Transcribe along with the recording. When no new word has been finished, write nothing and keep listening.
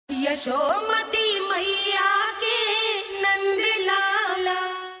यशोमती मैया के नंदलाला।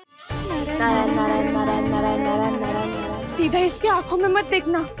 नारायण नारायण नारायण नारायण नारायण नारायण। सीधा इसके आंखों में मत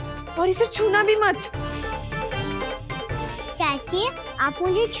देखना और इसे छूना भी मत। चाची, आप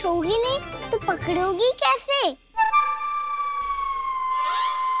मुझे छूओगी नहीं तो पकड़ोगी कैसे?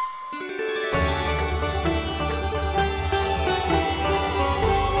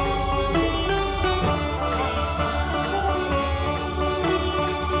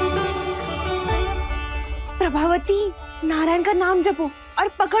 प्रभावती, नारायण का नाम जपो और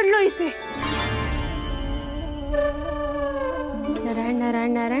पकड़ लो इसे। नारायण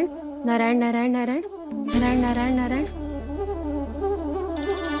नारायण नारायण नारायण नारायण नारायण नारायण नारायण नारायण।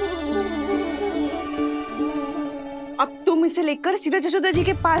 अब तुम इसे लेकर सीधा यशोदा जी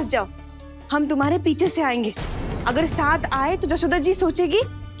के पास जाओ, हम तुम्हारे पीछे से आएंगे। अगर साथ आए तो यशोदा जी सोचेगी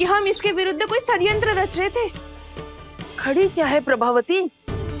कि हम इसके विरुद्ध कोई षड्यंत्र रच रहे थे। खड़ी क्या है प्रभावती,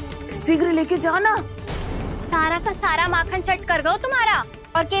 शीघ्र लेके जाना। सारा का सारा माखन चट कर दो तुम्हारा,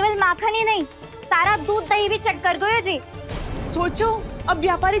 और केवल माखन ही नहीं, सारा दूध दही भी चट कर दो ये जी। सोचो अब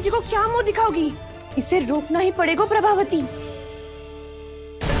व्यापारी जी को क्या मुंह दिखाओगी, इसे रोकना ही पड़ेगा प्रभावती।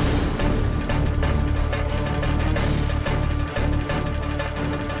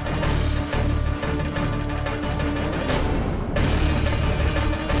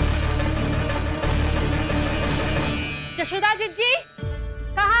 यशोदा जीजी,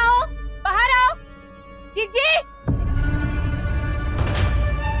 कहाँ हो? बाहर आओ जीजी।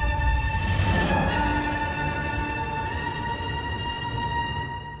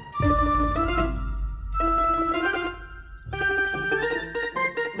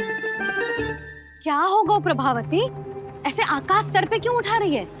 क्या होगा प्रभावती, ऐसे आकाश सर पे क्यों उठा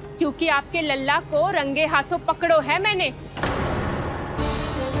रही है? क्योंकि आपके लल्ला को रंगे हाथों पकड़ो है मैंने।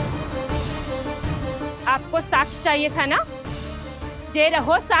 आपको साक्ष्य चाहिए था ना, जे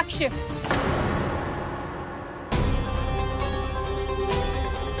रहो साक्ष्य।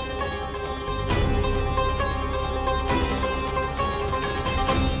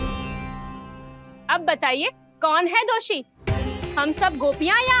 अब बताइए कौन है दोषी, हम सब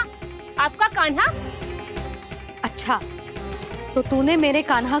गोपियां या आपका कान्हा? अच्छा, तो तूने मेरे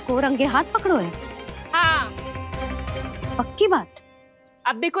कान्हा को रंगे हाथ पकड़ो है? हाँ। पक्की बात?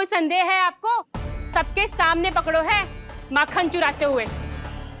 अब भी कोई संदेह है आपको? सबके सामने पकड़ो है, माखन चुराते हुए।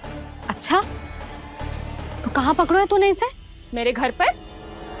 अच्छा, तो कहाँ पकड़ो है तूने इसे? मेरे घर पर।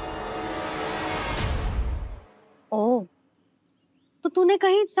 ओ, तो तूने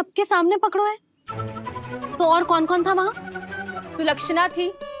कहीं सबके सामने पकड़ो है? तो और कौन कौन था वहाँ? सुलक्षणा थी।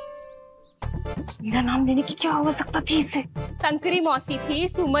 मेरा नाम लेने की क्या आवश्यकता थी इसे? संकरी मौसी थी,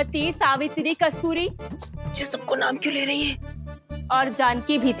 सुमति, सावित्री, कस्तूरी। ये सबको नाम क्यों ले रही है? और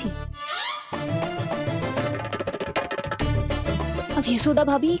जानकी भी थी। अब यशोदा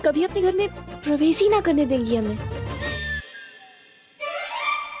भाभी कभी अपने घर में प्रवेश ही ना करने देंगी हमें।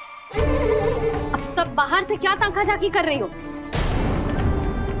 अब सब बाहर से क्या ताका झाकी कर रही हो?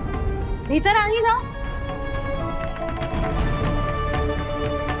 भीतर आ ही जाओ।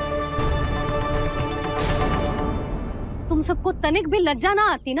 तुम सबको तनिक भी लज्जा ना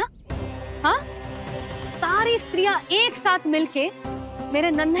आती ना? हाँ? सारी स्त्रियां एक साथ मिलके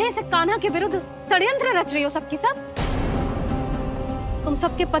मेरे नन्हे से कान्हा के विरुद्ध षड्यंत्र रच रही हो सबकी सब। तुम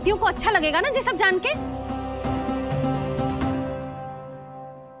सबके पतियों को अच्छा लगेगा ना ये सब जान के?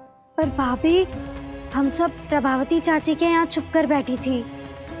 पर भाभी, हम सब प्रभावती चाची के यहाँ छुप कर बैठी थी।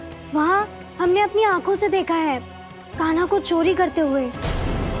 वहाँ हमने अपनी आंखों से देखा है कान्हा को चोरी करते हुए।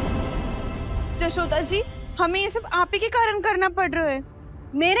 यशोदा जी, हमें ये सब आप ही के कारण करना पड़ रहा है।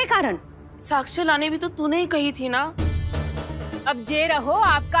 मेरे कारण? साक्ष्य लाने भी तो तूने ही कही थी ना। अब जे रहो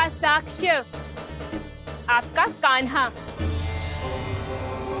आपका साक्ष्य, आपका कान्हा।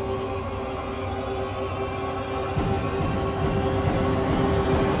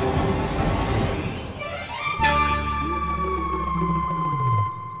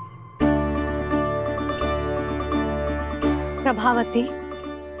 प्रभावती,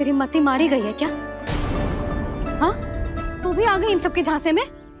 तेरी मति मारी गई है क्या? हाँ? तू भी आ गई इन सबके झांसे में?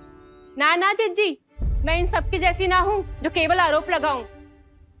 ना ना जीजी, मैं इन सबकी जैसी ना हूँ जो केवल आरोप लगाऊं।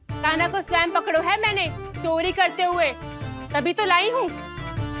 कान्हा को स्वयं पकड़ो है मैंने चोरी करते हुए, तभी तो लाई हूँ।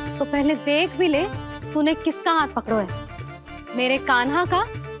 तो पहले देख भी ले तूने किसका हाथ पकड़ो है, मेरे कान्हा का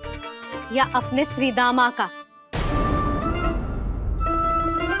या अपने श्रीदामा का?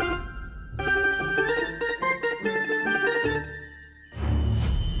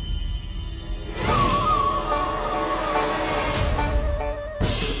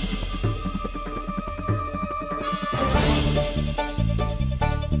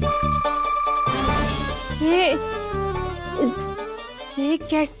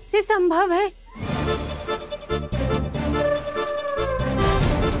 कैसे संभव है?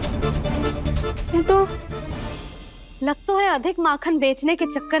 ये तो लग तो है अधिक माखन बेचने के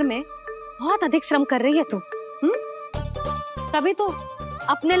चक्कर में बहुत अधिक श्रम कर रही है तू। तभी तो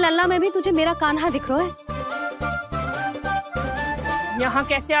अपने लल्ला में भी तुझे मेरा कान्हा दिख रहा है। यहाँ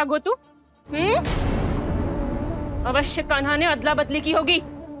कैसे आ गो तू? अवश्य कान्हा ने अदला बदली की होगी।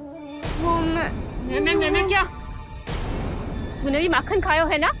 मैं क्या? तूने भी माखन खायो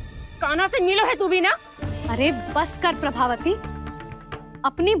है ना? कान्हा से मिलो है तू भी ना? अरे बस कर प्रभावती,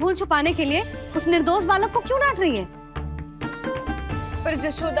 अपनी भूल छुपाने के लिए उस निर्दोष बालक को क्यों डांट रही है? पर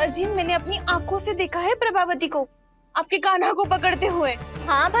यशोदा जी, मैंने अपनी आंखों से देखा है प्रभावती को आपके कान्हा को पकड़ते हुए।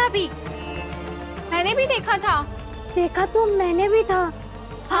 हाँ भाभी, मैंने भी देखा था। देखा तो मैंने भी था।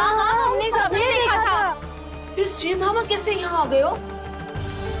 हाँ हाँ, हमने सबने देखा था। फिर श्री धामा कैसे यहाँ आ गए हो?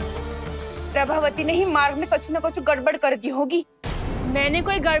 प्रभावती ने ही मार्ग में कुछ न कुछ गड़बड़ कर दी होगी। मैंने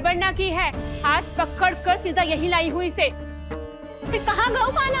कोई गड़बड़ ना की है, हाथ पकड़ कर सीधा यही लाई हुई से। फिर कहाँ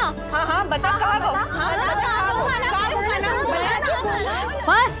गौ कान्हा? हाँ हाँ बता कहाँ गौ? हाँ बता कहाँ गौ? कहाँ गौ कान्हा? बता ना।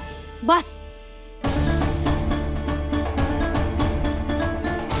 बस बस,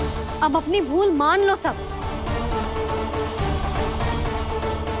 अब अपनी भूल मान लो सब।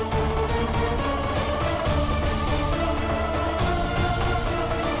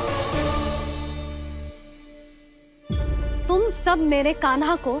 तुम सब मेरे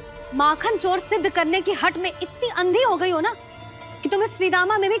कान्हा को माखन चोर सिद्ध करने की हट में इतनी अंधी हो गई हो ना कि तुम्हें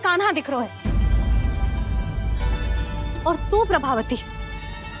श्रीरामा में भी कान्हा दिख रहा है। और तू प्रभावती,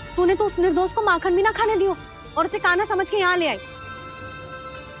 तूने तो उस निर्दोष को माखन भी ना खाने दियो और उसे कान्हा समझ के यहाँ ले आई।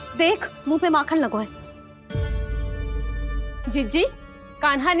 देख, मुंह पे माखन लगो है। जीजी,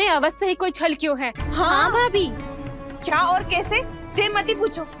 कान्हा ने अवश्य ही कोई छल क्यों है। हाँ भाभी। क्या और कैसे? जे मती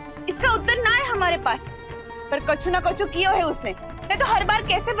पूछो, इसका उत्तर ना है हमारे पास। पर कछु ना कछु किया है उसने, नहीं तो हर बार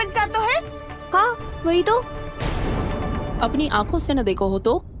कैसे बच जाता है। हाँ वही तो। अपनी आंखों से न देखो हो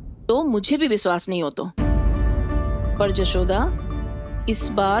तो मुझे भी विश्वास नहीं हो तो। पर यशोदा, इस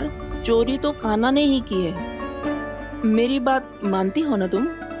बार चोरी तो कान्हा ने ही की है। मेरी बात मानती हो ना तुम?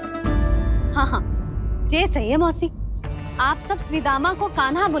 हाँ हाँ, जे सही है मौसी। आप सब श्रीदामा को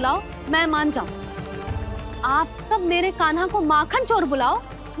कान्हा बुलाओ, मैं मान जाऊं। आप सब मेरे कान्हा को माखन चोर बुलाओ,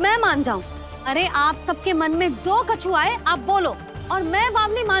 मैं मान जाऊं। अरे आप सबके मन में जो कछु आए आप बोलो और मैं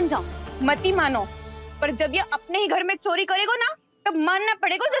बावली मान जाऊं। मती मानो, पर जब ये अपने ही घर में चोरी करेगा ना तब मानना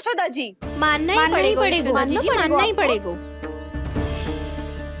पड़ेगा यशोदा जी। मानना ही पड़ेगा, मानना ही पड़ेगा।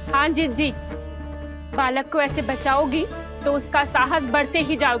 हाँ जीजी, बालक को ऐसे बचाओगी तो उसका साहस बढ़ते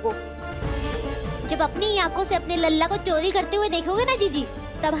ही जाओगे। जब अपनी आंखों से अपने लल्ला को चोरी करते हुए देखोगे ना जीजी,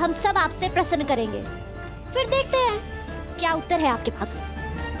 तब हम सब आपसे प्रसन्न करेंगे। फिर देखते हैं क्या उत्तर है आपके पास।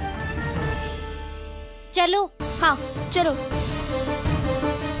 चलो। हाँ चलो।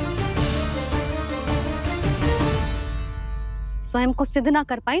 स्वयं को सिद्ध ना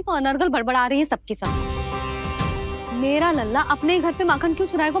कर पाई तो अनर्गल बड़बड़ा रही है सबकी सब। मेरा लल्ला अपने ही घर पे माखन क्यों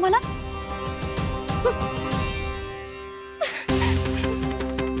चुराएगा भला?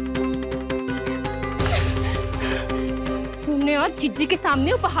 तुमने आज जीजी के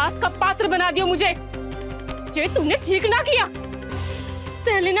सामने उपहास का पात्र बना दिया मुझे। ये तुमने ठीक ना किया।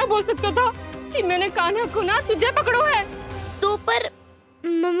 पहले ना बोल सकता था कि मैंने कान्हा को ना तुझे पकड़ो है। तो पर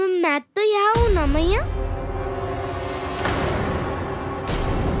मैं तो यहाँ हूँ ना मैया।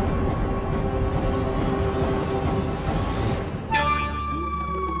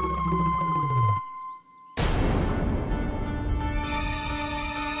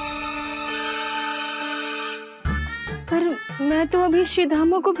 पर मैं तो अभी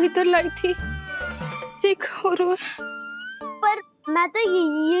श्रीधामा को भीतर लाई थी। पर मैं तो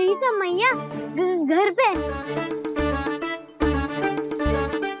यही था मैया, घर पे।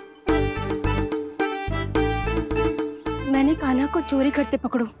 मैंने कान्हा को चोरी करते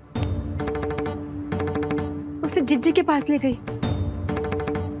पकड़ो, उसे जिज्जी के पास ले गई।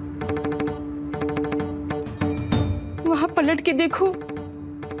 वहां पलट के देखो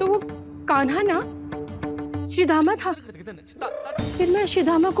तो वो कान्हा ना श्रीधामा था। फिर मैं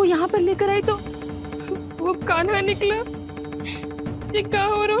श्रीधामा को यहाँ पर लेकर आई तो वो कान्हा निकला। ये क्या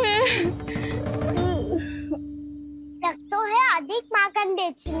हो रहा है? लग तो है अधिक माखन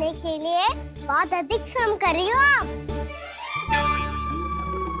बेचने के लिए बहुत अधिक श्रम कर रही हो आप।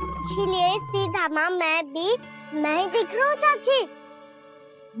 इसलिए श्रीधामा मैं ही दिख रहा हूँ चाची।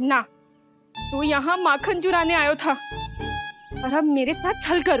 ना, तू यहाँ माखन चुराने आयो था और अब मेरे साथ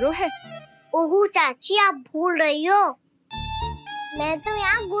छल कर रहा है। ओह चाची, आप भूल रही हो। मैं तो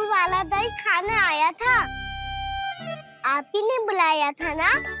यहाँ गुड़ वाला दही खाने आया था। आप ही ने बुलाया था ना?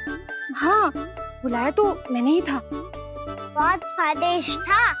 हाँ, बुलाया तो मैंने ही था। बहुत स्वादिष्ट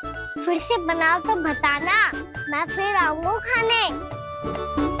था। फिर से बनाओ तो बताना, मैं फिर आऊंगा खाने।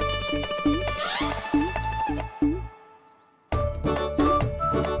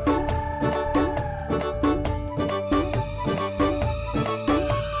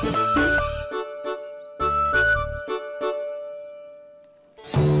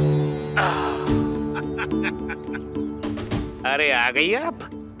 अरे आ गई आप,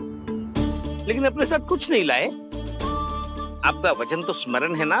 लेकिन अपने साथ कुछ नहीं लाए। आपका वचन तो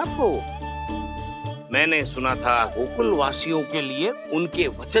स्मरण है ना आपको? मैंने सुना था गोकुल वासियों के लिए उनके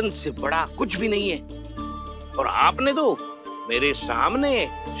वचन से बड़ा कुछ भी नहीं है, और आपने तो मेरे सामने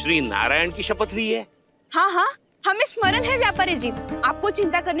श्री नारायण की शपथ ली है। हाँ हाँ, हमें स्मरण है व्यापारी जी, आपको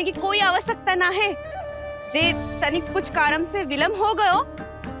चिंता करने की कोई आवश्यकता ना है। जे तनिक कुछ कारण से विलंब हो गयो,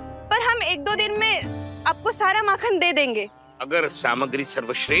 पर हम 1-2 दिन में आपको सारा माखन दे देंगे। अगर सामग्री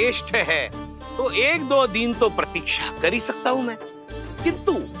सर्वश्रेष्ठ है तो 1-2 दिन तो प्रतीक्षा कर ही सकता हूँ मैं,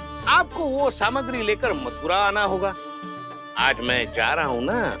 किंतु आपको वो सामग्री लेकर मथुरा आना होगा। आज मैं जा रहा हूँ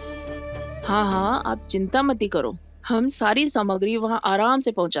ना। हाँ हाँ, आप चिंता मत करो, हम सारी सामग्री वहाँ आराम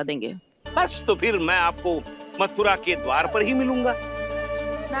से पहुँचा देंगे। बस तो फिर मैं आपको मथुरा के द्वार पर ही मिलूंगा।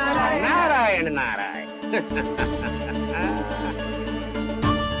 नारायण नारायण।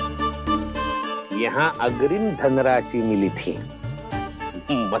 यहाँ अग्रिम धनराशि मिली थी,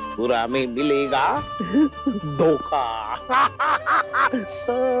 मथुरा में मिलेगा धोखा।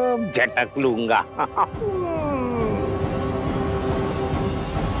 सब झटक लूंगा।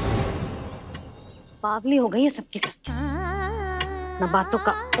 बावली हो गई है सबकी सब, न बातों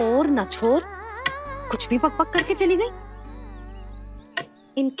का और न छोर, कुछ भी पक पक करके चली गई।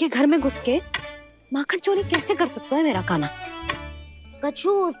 इनके घर में घुस के माखन चोरी कैसे कर सकता है मेरा कान्हा?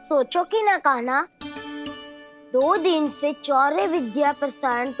 कछु सोचो कि ना कान्हा, 2 दिन से चौर्य विद्या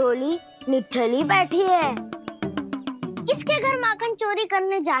प्रसारण टोली निठली बैठी है। किसके घर माखन चोरी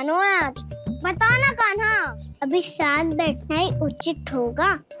करने जानो है आज? बताओ ना कान्हा। अभी साथ बैठना ही उचित होगा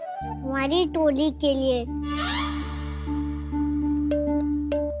हमारी टोली के लिए।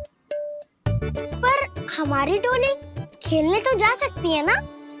 पर हमारी टोली खेलने तो जा सकती है ना?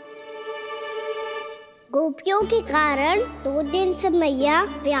 गोपियों के कारण 2 दिन से मैया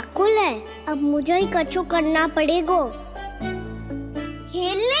व्याकुल है। अब मुझे ही कछु करना पड़ेगा।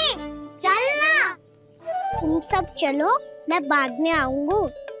 खेलने चलना। तुम सब चलो, मैं बाद में आऊंगा।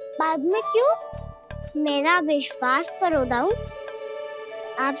 बाद में क्यों? मेरा विश्वास करो दाऊ।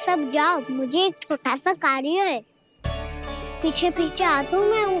 आप सब जाओ, मुझे एक छोटा सा कार्य है। पीछे पीछे आता हूँ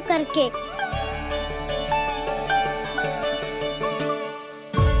मैं हूँ करके।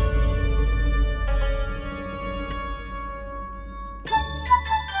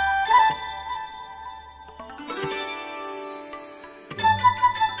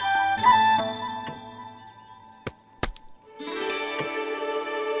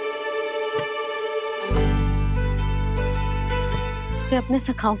 अपने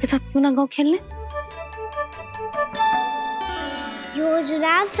सखाओं के साथ क्यों ना गाँव खेलने?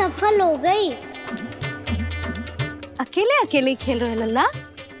 योजना सफल हो गई। अकेले अकेले खेल रहे लल्ला?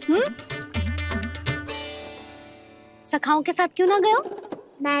 सखाओं के साथ क्यों ना गए?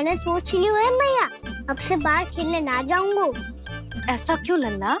 मैंने सोच लिया है मैया, अब से बाहर खेलने ना जाऊंगा। ऐसा क्यों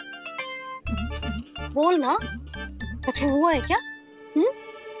लल्ला? बोल ना, कुछ हुआ है क्या?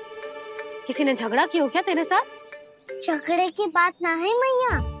 किसी ने झगड़ा किया हो क्या तेरे साथ? झगड़े की बात ना है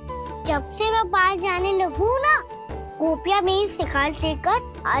मैया, जब से मैं बाहर जाने लगू ना, गोपियां मेरी शिकार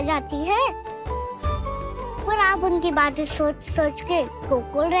लेकर आ जाती है। पर आप उनकी बातें सोच सोच के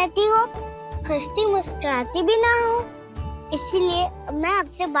गोकुल रहती हो, हंसती मुस्कुराती भी ना हो। इसलिए मैं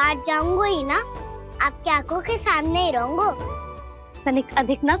आपसे बाहर जाऊंगा ही ना, आपकी आंखों के सामने ही रहूंगा। तनिक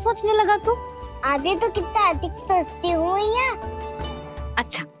अधिक ना सोचने लगा तू? आगे तो कितना अधिक सोचती हूँ मैया।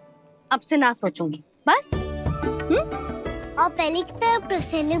 अच्छा, अब से ना सोचूंगी बस। और पहले की तरह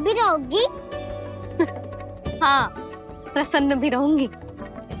प्रसन्न भी रहोगी? हाँ, प्रसन्न भी रहूंगी।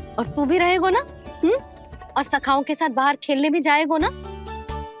 और तू भी रहेगा ना? और सखाओं के साथ बाहर खेलने भी जाएगा ना?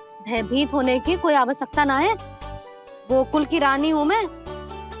 भयभीत होने की कोई आवश्यकता ना है। गोकुल की रानी हूँ मैं,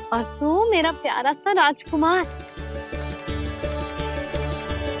 और तू मेरा प्यारा सा राजकुमार।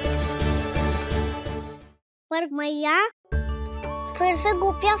 पर मैया, फिर से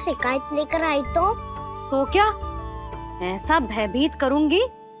गोपियां शिकायत लेकर आई तो क्या? ऐसा भयभीत करूंगी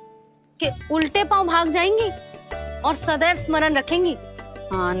कि उल्टे पांव भाग जाएंगी और सदैव स्मरण रखेंगी।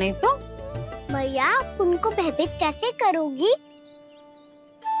 हाँ नहीं तो? मैया, उनको भयभीत कैसे करोगी?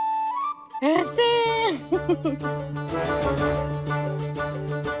 ऐसे।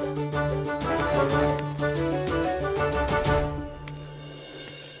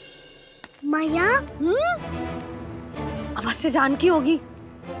 मैया, से जानकी होगी,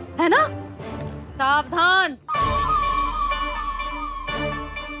 है ना? सावधान।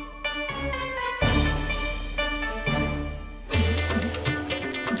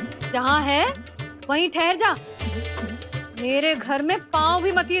 जहां है वहीं ठहर जा। मेरे घर में पांव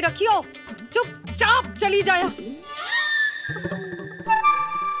भी मत ही रखियो, चुपचाप चली जाया।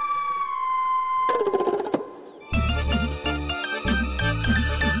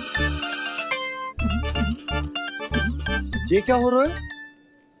 ये क्या हो रहा है?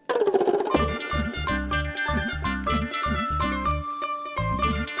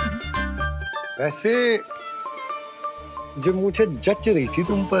 वैसे जो मुझे जच रही थी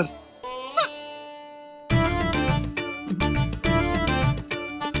तुम पर।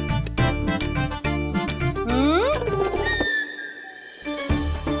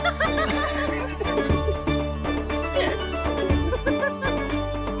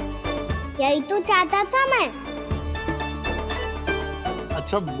 यही तो चाहता था मैं।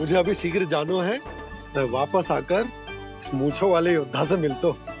 अच्छा, मुझे अभी शीघ्र जाना है। मैं वापस आकर इस मूंछों वाले योद्धा से मिलता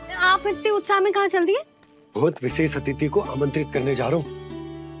हूँ। आप इतने उत्साह में कहाँ चल दिए? बहुत विशेष अतिथि को आमंत्रित करने जा रहा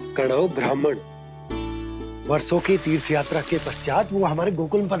हूँ। कणव ब्राह्मण। वर्षों की तीर्थ यात्रा के पश्चात वो हमारे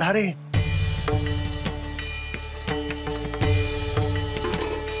गोकुल में पधारे हैं।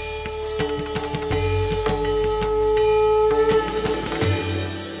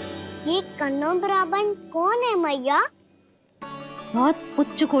 ये कणव ब्राह्मण कौन है मैया? बहुत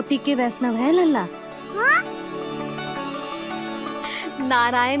उच्च कोटि के वैष्णव है लल्ला। हाँ?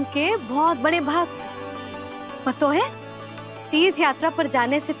 नारायण के बहुत बड़े भक्त। पता है, तीर्थ यात्रा पर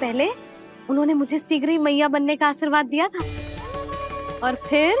जाने से पहले उन्होंने मुझे शीघ्र ही मैया बनने का आशीर्वाद दिया था। और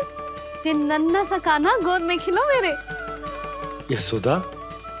फिर चिन्नन्ना सा कान्हा गोद में खिलो मेरे। यशोदा,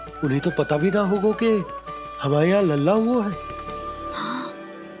 उन्हें तो पता भी ना होगा कि हमारे यहाँ लल्ला हुआ है।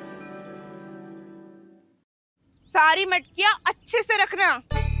 सारी मटकियां अच्छे से रखना।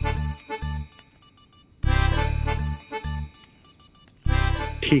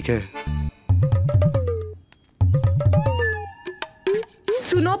 ठीक है।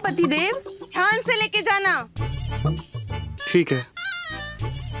 सुनो पतिदेव, ध्यान से लेके जाना। ठीक है।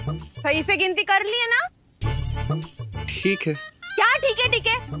 सही से गिनती कर लिए ना? ठीक है। क्या ठीक है ठीक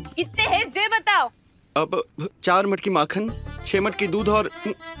है? कितने हैं जे बताओ। अब 4 मटकी माखन, 6 मटकी दूध और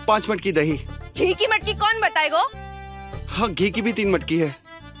 5 मटकी दही। घी की मटकी कौन बताएगा? हाँ, घी की भी 3 मटकी है।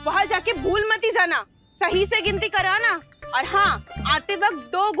 वहाँ जाके भूल मत ही जाना, सही से गिनती कराना। और हाँ, आते वक्त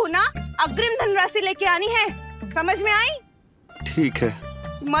 2 गुना अग्रिम धनराशि लेके आनी है। समझ में आई? ठीक है।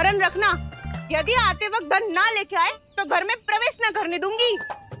 स्मरण रखना, यदि आते वक्त धन ना लेके आए तो घर में प्रवेश न करने दूंगी।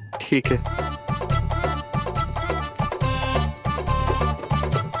 ठीक है।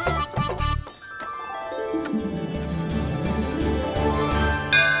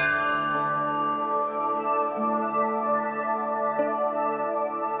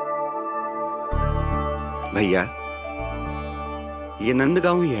 भैया, ये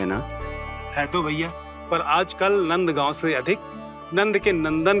नंदगांव ही है ना? है तो भैया, पर आजकल नंदगांव से अधिक नंद के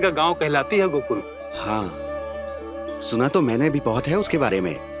नंदन का गांव कहलाती है गोकुल। हाँ, सुना तो मैंने भी बहुत है उसके बारे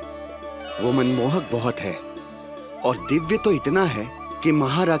में। वो मनमोहक बहुत है और दिव्य तो इतना है कि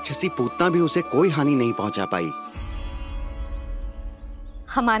महाराक्षसी पूतना भी उसे कोई हानि नहीं पहुंचा पाई।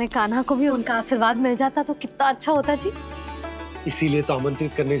 हमारे कान्हा को भी उनका आशीर्वाद मिल जाता तो कितना अच्छा होता जी। इसीलिए तो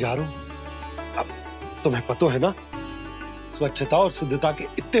आमंत्रित करने जा रहा हूँ। अब तुम्हें पता है ना, स्वच्छता और शुद्धता के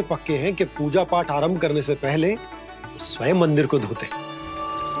इतने पक्के हैं कि पूजा पाठ आरंभ करने से पहले स्वयं मंदिर को धोते।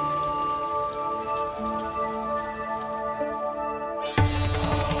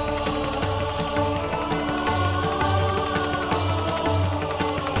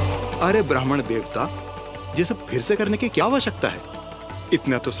 अरे ब्राह्मण देवता, ये सब फिर से करने की क्या आवश्यकता है?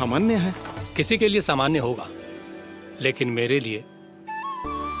 इतना तो सामान्य है। किसी के लिए सामान्य होगा, लेकिन मेरे लिए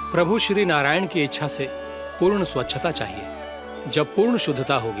प्रभु श्री नारायण की इच्छा से पूर्ण स्वच्छता चाहिए। जब पूर्ण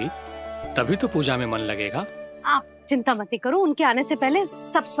शुद्धता होगी तभी तो पूजा में मन लगेगा। आप चिंता मत करो, उनके आने से पहले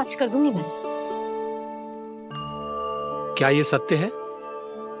सब स्वच्छ कर दूंगी मैं। क्या ये सत्य है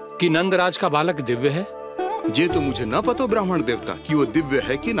कि नंदराज का बालक दिव्य है? ये तो मुझे ना पता ब्राह्मण देवता कि वो दिव्य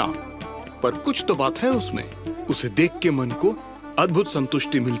है कि ना, पर कुछ तो बात है उसमें। उसे देख के मन को अद्भुत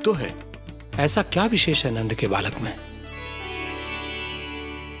संतुष्टि मिल तो है। ऐसा क्या विशेष है नंद के बालक में?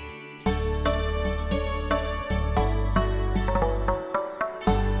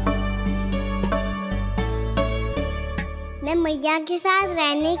 मैं मैया के साथ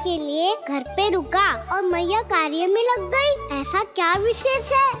रहने के लिए घर पे रुका और मैया कार्य में लग गई। ऐसा क्या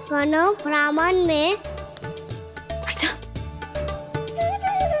विशेष है कणव ब्राह्मण में? अच्छा,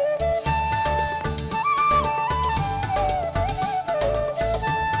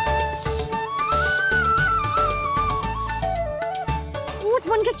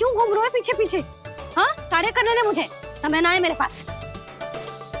 क्यों घूम रहे हो पीछे पीछे? हाँ, कार्य करने दे मुझे, समय ना है मेरे पास।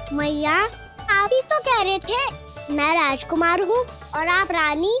 मैया, आप ही तो कह रहे थे मैं राजकुमार हूँ और आप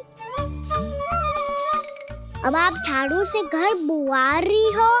रानी। अब आप झाड़ू से घर बुआर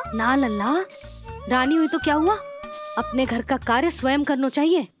रही हो। ना लल्ला, रानी हुई तो क्या हुआ, अपने घर का कार्य स्वयं करना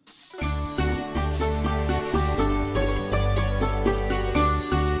चाहिए।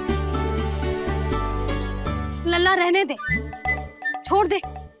 लल्ला रहने दे, छोड़ दे।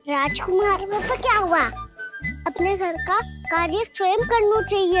 राजकुमार में तो क्या हुआ, अपने घर का कार्य स्वयं करना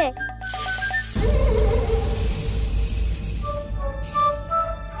चाहिए।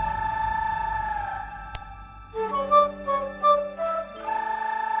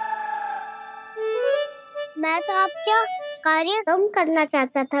 मैं तो आपका कार्य कम करना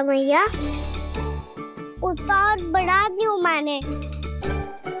चाहता था मैया, उतना और बढ़ा दूं मैंने।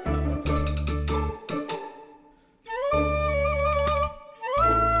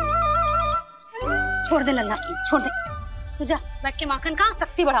 छोड़ दे लल्ला, छोड़ दे। तू जा बैठ के माखन खा,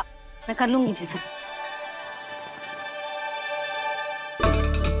 शक्ति बढ़ा, मैं कर लूंगी जैसे।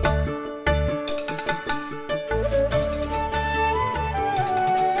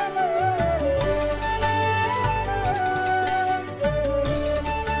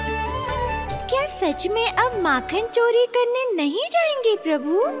 क्या सच में अब माखन चोरी करने नहीं जाएंगे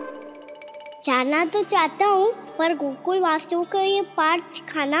प्रभु? जाना तो चाहता हूँ, पर गोकुल वासियों को ये पाठ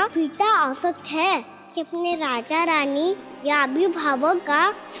सिखाना पिता आवश्यक है कि अपने राजा रानी या अभिभावक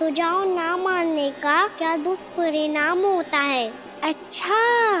का सुझाव ना मानने का क्या दुष्परिणाम होता है।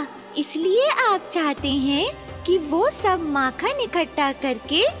 अच्छा, इसलिए आप चाहते हैं कि वो सब माखन इकट्ठा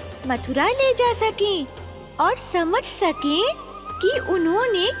करके मथुरा ले जा सकें और समझ सकें कि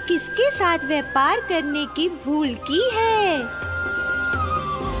उन्होंने किसके साथ व्यापार करने की भूल की है।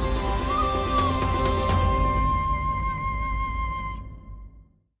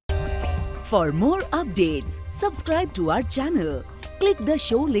 For more updates, subscribe to our channel, click the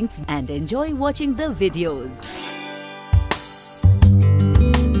show links and enjoy watching the videos.